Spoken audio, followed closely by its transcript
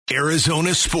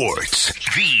Arizona Sports,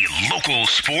 the local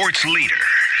sports leader.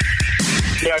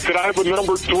 Yeah, could I have a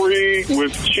number 3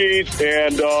 with cheese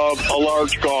and a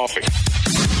large coffee?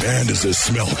 Man, does this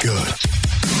smell good.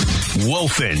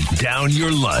 Wolfing down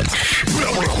your lunch.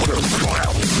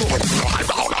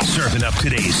 Serving up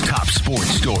today's top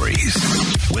sports stories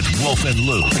with Wolf and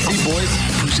Luke. Hey, boys.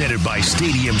 Presented by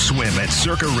Stadium Swim at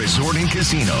Circa Resort and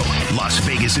Casino, Las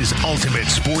Vegas's ultimate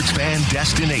sports fan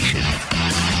destination.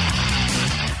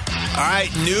 All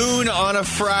right, noon on a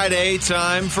Friday,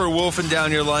 time for Wolfing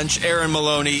Down Your Lunch. Aaron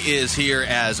Maloney is here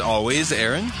as always.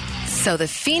 Aaron? So the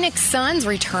Phoenix Suns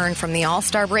return from the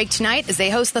All-Star break tonight as they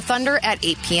host the Thunder at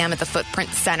 8 p.m. at the Footprint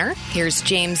Center. Here's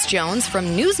James Jones from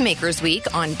Newsmakers Week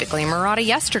on Bickley and Marotta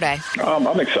yesterday.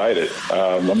 I'm excited.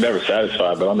 I'm never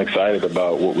satisfied, but I'm excited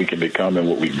about what we can become and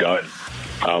what we've done.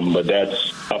 But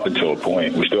that's up until a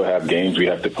point. We still have games we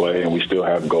have to play, and we still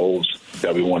have goals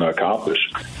that we want to accomplish.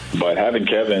 But having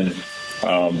Kevin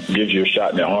gives you a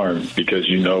shot in the arm because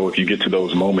you know if you get to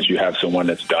those moments, you have someone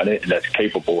that's done it and that's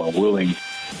capable and willing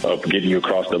of getting you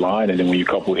across the line. And then when you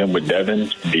couple him with Devin,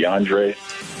 DeAndre,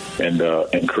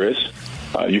 and Chris,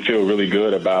 you feel really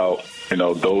good about,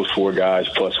 those 4 guys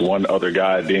plus one other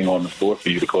guy being on the floor for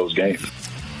you to close games.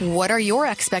 What are your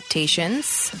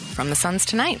expectations from the Suns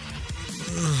tonight?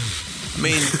 I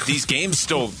mean, these games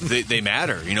still, they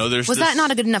matter. Was that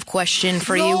not a good enough question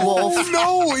for you, Wolf?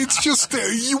 No, it's just,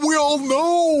 we all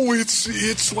know.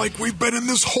 It's like we've been in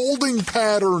this holding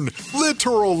pattern,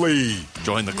 literally.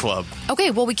 Join the club.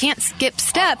 Okay, well, we can't skip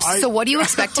steps, so what do you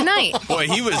expect tonight? Boy,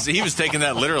 he was taking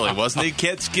that literally, wasn't he?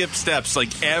 Can't skip steps,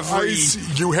 like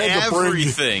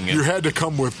everything. You had to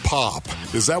come with pop.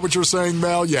 Is that what you're saying,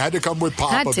 Mel? You had to come with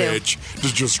Popovich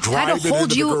to just drive it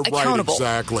into the right.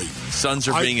 Exactly. Suns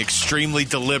are being extremely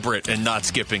deliberate and not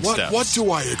skipping steps. What do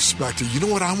I expect? You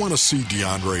know what? I want to see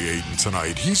DeAndre Ayton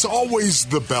tonight. He's always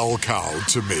the bell cow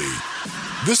to me.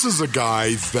 This is a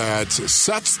guy that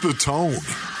sets the tone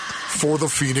for the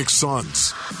Phoenix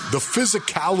Suns. The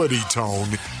physicality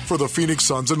tone for the Phoenix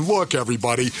Suns. And look,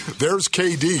 everybody, there's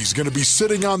KD. He's going to be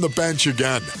sitting on the bench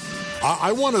again.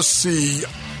 I want to see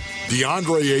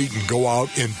DeAndre Ayton go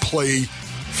out and play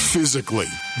physically.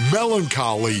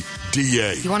 Melancholy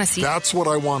DA. You want to see? That's what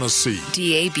I want to see.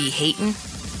 DA be hating?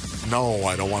 No,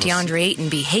 I don't want to see. DeAndre Ayton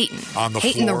be hating. On the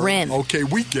hating floor. The rim. Okay,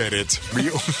 we get it.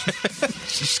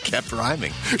 She just kept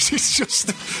rhyming.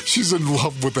 She's in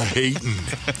love with the hating.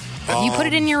 You put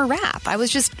it in your rap. I was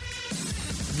just...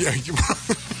 Yeah,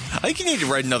 I think you need to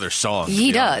write another song.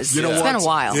 He does. It's been a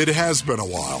while. It has been a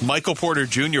while. Michael Porter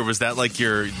Jr., was that like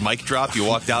your mic drop? You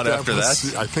walked out after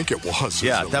that? I think it was.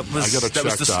 Yeah, that was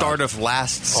the start of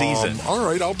last season. All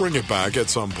right, I'll bring it back at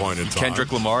some point in time.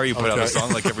 Kendrick Lamar, you put out a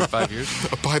song like every 5 years?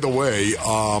 By the way,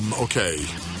 okay.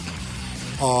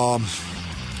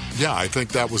 Yeah, I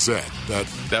think that was it. That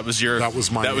was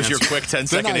my answer. That was your quick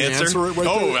 10-second answer? Answer it right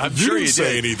there? I'm sure you didn't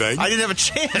say anything. I didn't have a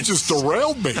chance. You just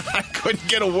derailed me. I couldn't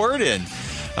get a word in.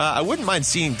 I wouldn't mind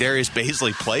seeing Darius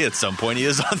Baisley play at some point. He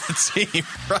is on the team,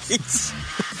 right?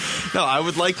 No, I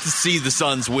would like to see the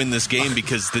Suns win this game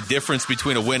because the difference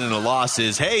between a win and a loss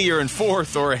is, hey, you're in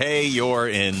 4th or, hey, you're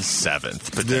in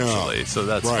 7th, potentially. Yeah, so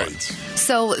that's right. Fun.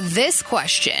 So this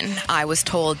question I was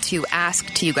told to ask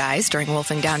to you guys during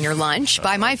Wolfing Down Your Lunch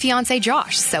by my fiance,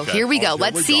 Josh. So here we go.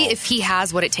 Let's see if he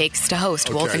has what it takes to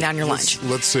host Wolfing Down Your Lunch.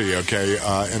 Let's see, okay.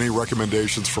 Any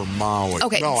recommendations for Maui?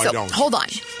 Okay, no, so I don't. Hold on.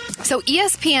 So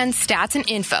ESPN Stats and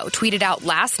Info tweeted out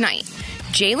last night,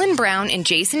 Jaylen Brown and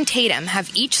Jason Tatum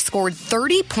have each scored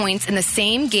 30 points in the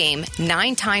same game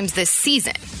 9 times this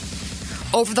season.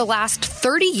 Over the last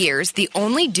 30 years, the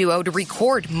only duo to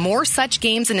record more such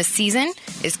games in a season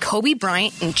is Kobe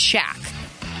Bryant and Shaq.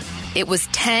 It was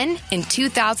 10 in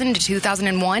 2000 to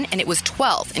 2001, and it was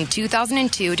 12 in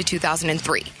 2002 to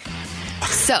 2003.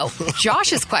 So,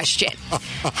 Josh's question,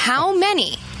 how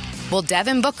many will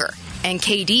Devin Booker and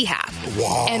KD have?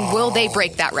 Wow. And will they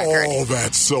break that record? Oh,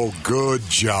 that's so good,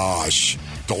 Josh.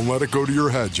 Don't let it go to your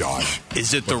head, Josh.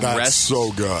 Is it that's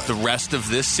so good. The rest of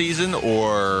this season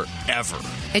or ever?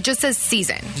 It just says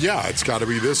season. Yeah, it's got to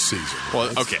be this season. Well,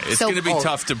 okay. It's going to be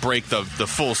tough to break the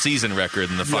full season record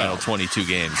in the final 22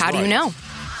 games. How do you know?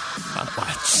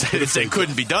 I didn't say it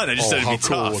couldn't be done. I just said it'd be tough.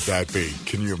 How cool would that be?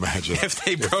 Can you imagine? If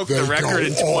they broke the record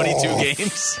in 22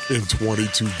 games? In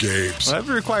 22 games. Well, that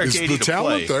would require KD to play. Is the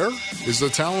talent there? Is the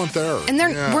talent there? And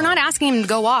we're not asking them to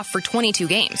go off for 22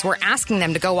 games. We're asking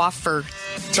them to go off for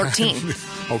 13.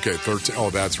 Okay, 13. Oh,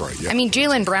 that's right. Yeah. I mean,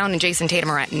 Jaylen Brown and Jason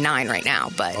Tatum are at 9 right now,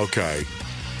 but... Okay.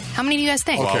 How many do you guys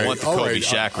think? Well, I want the Kobe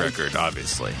Shaq record,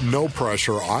 obviously. No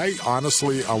pressure. I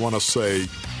want to say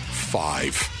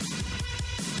 5.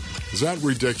 Is that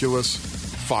ridiculous?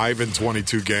 5 in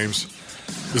 22 games.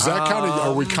 Is that counting?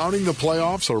 Are we counting the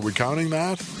playoffs? Are we counting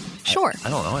that? Sure. I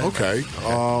don't know. Okay.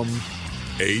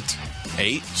 8.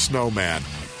 8? Snowman.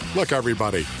 Look,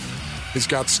 everybody. He's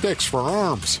got sticks for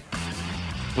arms.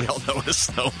 We all know what a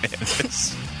snowman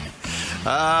is.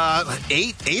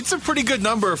 8. 8's a pretty good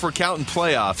number if we're counting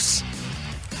playoffs.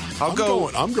 I'm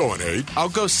going 8. I'll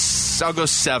go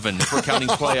 7 if we're counting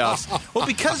playoffs. Well,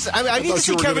 because I need to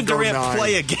see Kevin Durant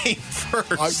play a game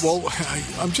first.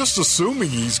 I'm just assuming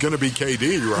he's going to be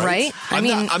KD, right? Right?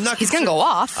 I'm not he's going to go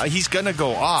off. He's going to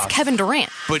go off. It's Kevin Durant.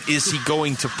 But is he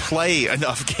going to play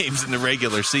enough games in the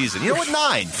regular season? You know what?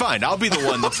 9. Fine. I'll be the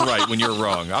one that's right when you're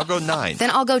wrong. I'll go 9.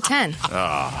 Then I'll go 10.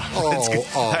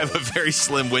 I have a very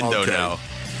slim window now.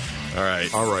 All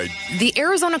right. The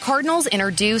Arizona Cardinals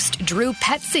introduced Drew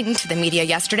Petzing to the media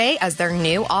yesterday as their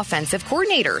new offensive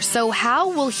coordinator. So how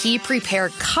will he prepare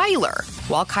Kyler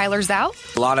while Kyler's out?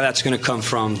 A lot of that's going to come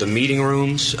from the meeting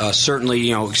rooms.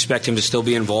 Certainly, expect him to still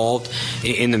be involved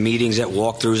in the meetings at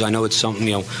walkthroughs. I know it's something,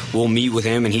 we'll meet with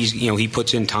him, and he's, he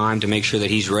puts in time to make sure that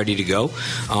he's ready to go.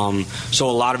 So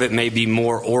a lot of it may be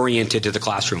more oriented to the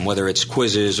classroom, whether it's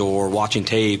quizzes or watching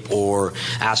tape or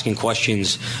asking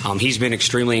questions. He's been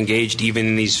extremely engaged even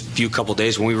in these few couple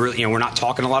days when we really, we're not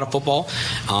talking a lot of football.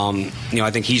 I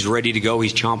think he's ready to go.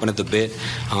 He's chomping at the bit.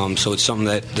 So it's something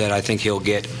that I think he'll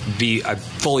I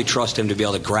fully trust him to be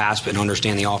able to grasp and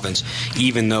understand the offense,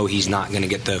 even though he's not going to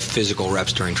get the physical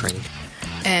reps during training.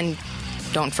 And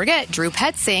don't forget, Drew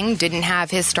Petzing didn't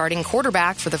have his starting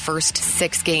quarterback for the first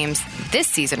 6 games this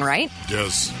season, right?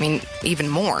 Yes. Even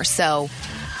more. So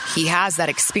he has that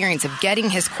experience of getting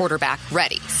his quarterback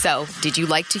ready. So did you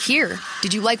like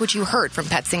what you heard from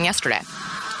Petzing yesterday?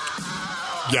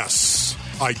 Yes,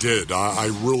 I did. I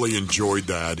really enjoyed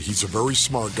that. He's a very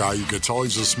smart guy. You can tell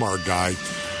he's a smart guy.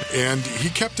 And he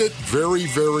kept it very,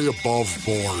 very above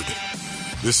board.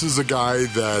 This is a guy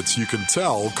that you can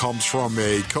tell comes from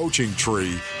a coaching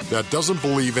tree that doesn't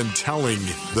believe in telling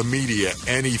the media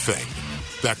anything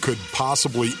that could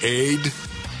possibly aid,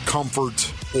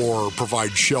 comfort, or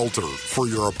provide shelter for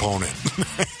your opponent.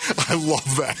 I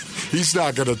love that. He's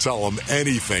not going to tell them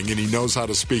anything, and he knows how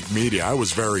to speak media. I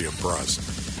was very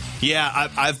impressed. Yeah,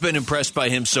 I've been impressed by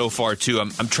him so far, too.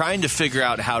 I'm trying to figure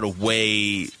out how to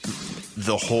weigh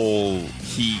the whole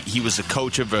he was a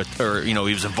coach of he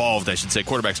was involved, I should say,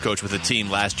 quarterback's coach with a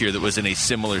team last year that was in a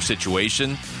similar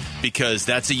situation, because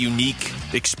that's a unique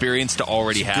experience to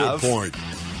already have. Good point.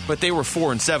 But they were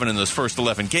 4-7 in those first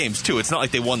 11 games, too. It's not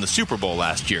like they won the Super Bowl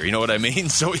last year. You know what I mean?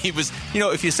 So he was,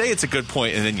 if you say it's a good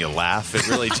point and then you laugh, it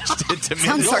really just did to me.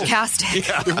 Sounds sarcastic.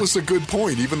 Yeah. It was a good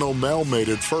point. Even though Mel made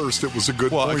it first, it was a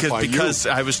good point by because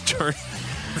you. I was turning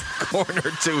the corner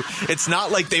to, it's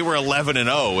not like they were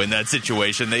 11-0 in that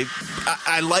situation.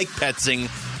 I like Petzing.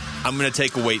 I'm going to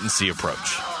take a wait-and-see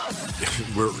approach.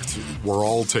 We're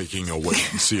all taking a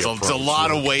wait-and-see approach. It's a lot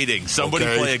of waiting. Somebody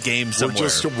play a game somewhere.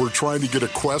 We're trying to get a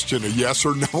question, a yes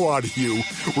or no out of you.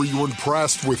 Were you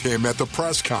impressed with him at the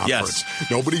press conference?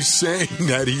 Yes. Nobody's saying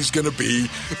that he's going to be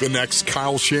the next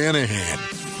Kyle Shanahan.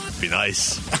 Be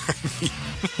nice.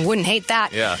 Wouldn't hate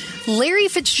that. Yeah. Larry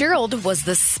Fitzgerald was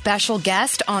the special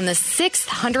guest on the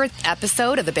 600th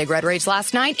episode of the Big Red Rage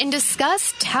last night and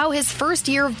discussed how his first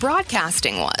year of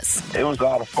broadcasting was. It was a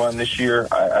lot of fun this year.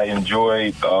 I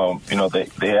enjoyed,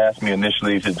 they asked me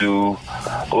initially to do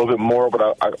a little bit more,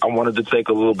 but I wanted to take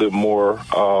a little bit more,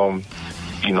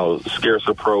 scarce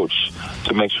approach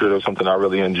to make sure there was something I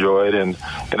really enjoyed. And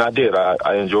I did.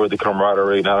 I enjoyed the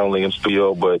camaraderie, not only in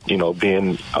studio, but,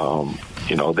 being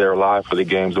there live for the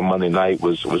games on Monday night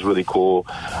was really cool.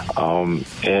 And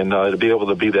to be able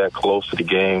to be that close to the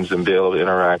games and be able to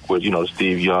interact with,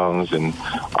 Steve Youngs and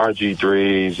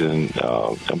RG3s and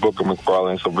Booker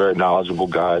McFarlane, some very knowledgeable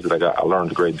guys that I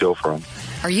learned a great deal from.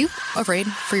 Are you afraid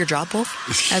for your job,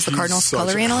 Wolf, as the Cardinals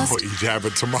color analyst? He'd have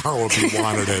it tomorrow if he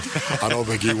wanted it. I don't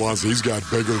think he wants it. He's got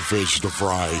bigger fish to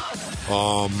fry.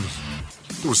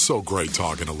 It was so great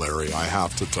talking to Larry, I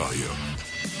have to tell you.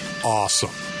 Awesome.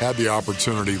 Had the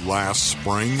opportunity last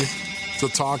spring to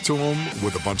talk to him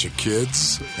with a bunch of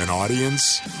kids and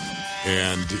audience,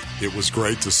 and it was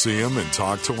great to see him and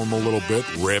talk to him a little bit,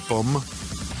 rip him.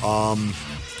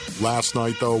 Last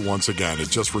night, though, once again, it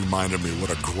just reminded me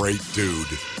what a great dude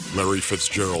Larry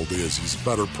Fitzgerald is. He's a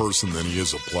better person than he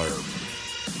is a player.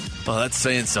 Well, that's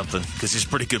saying something, because he's a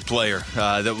pretty good player.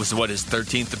 That was, his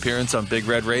 13th appearance on Big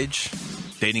Red Rage,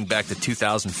 dating back to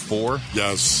 2004?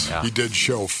 Yes, yeah. He did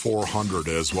show 400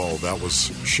 as well. That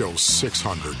was show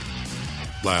 600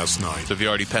 last night. So have you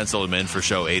already penciled him in for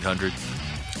show 800?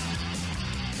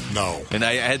 No. And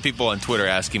I had people on Twitter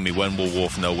asking me, when will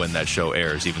Wolf know when that show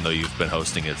airs, even though you've been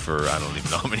hosting it for, I don't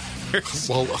even know how many years.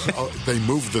 Well, they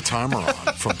move the timer on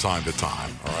from time to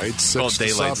time. All right, 6 Called to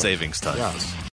daylight 7. savings time. Yes.